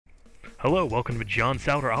Hello, welcome to John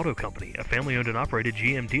Sauder Auto Company, a family-owned and operated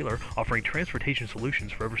GM dealer offering transportation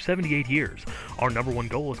solutions for over 78 years. Our number one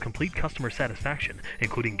goal is complete customer satisfaction,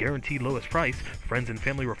 including guaranteed lowest price, friends and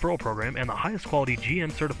family referral program, and the highest quality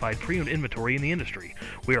GM certified pre-owned inventory in the industry.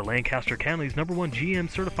 We are Lancaster County's number one GM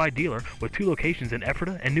certified dealer with 2 locations in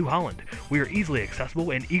Ephrata and New Holland. We are easily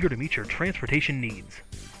accessible and eager to meet your transportation needs.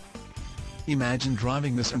 Imagine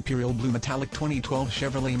driving this Imperial Blue Metallic 2012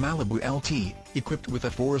 Chevrolet Malibu LT, equipped with a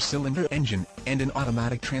 4-cylinder engine and an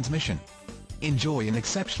automatic transmission. Enjoy an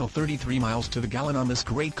exceptional 33 miles to the gallon on this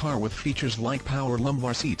great car with features like power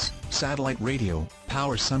lumbar seats, satellite radio,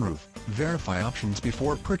 power sunroof, verify options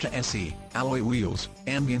before purchase SE, alloy wheels,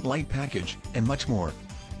 ambient light package, and much more.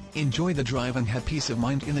 Enjoy the drive and have peace of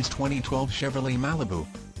mind in this 2012 Chevrolet Malibu.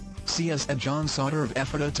 See us at John Sauder of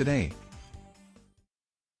Ephrata today.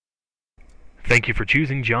 Thank you for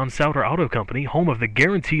choosing John Sauder Auto Company, home of the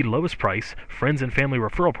guaranteed lowest price, friends and family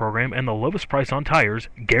referral program, and the lowest price on tires,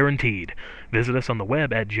 guaranteed. Visit us on the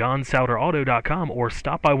web at johnsauderauto.com or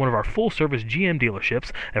stop by one of our full-service GM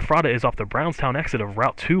dealerships. Ephrata is off the Brownstown exit of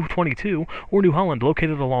Route 222, or New Holland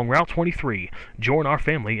located along Route 23. Join our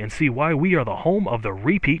family and see why we are the home of the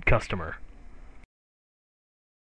repeat customer.